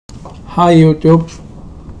Hi YouTube.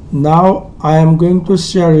 Now I am going to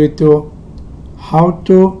share with you how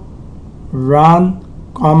to run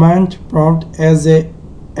command prompt as a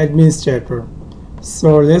administrator.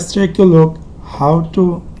 So let's take a look how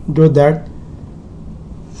to do that.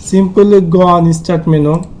 Simply go on start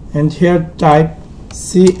menu and here type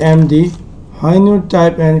cmd. When you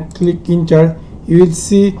type and click enter, you will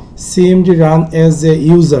see cmd run as a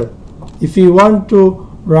user. If you want to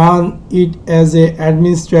run it as a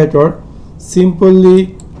administrator,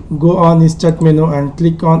 simply go on start menu and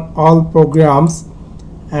click on all programs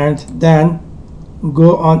and then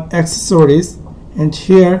go on accessories and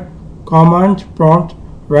here command prompt,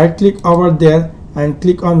 right click over there and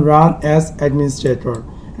click on run as administrator,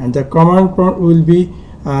 and the command prompt will be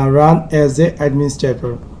run as a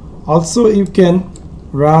administrator. Also you can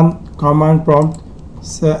run command prompt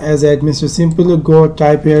as administrator. Simply go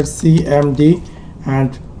type here cmd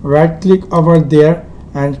and right click over there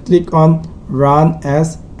and click on run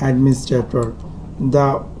as administrator.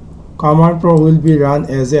 The command prompt will be run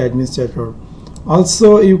as a administrator.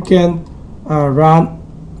 Also you can run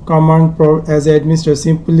command prompt as a administrator.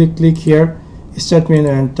 Simply click here start menu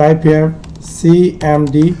and type here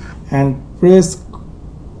cmd and press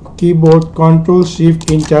keyboard Ctrl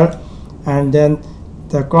Shift Enter, and then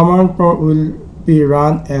the command prompt will be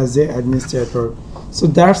run as a administrator. So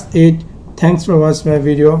that's it. Thanks for watching my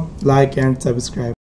video. Like and subscribe.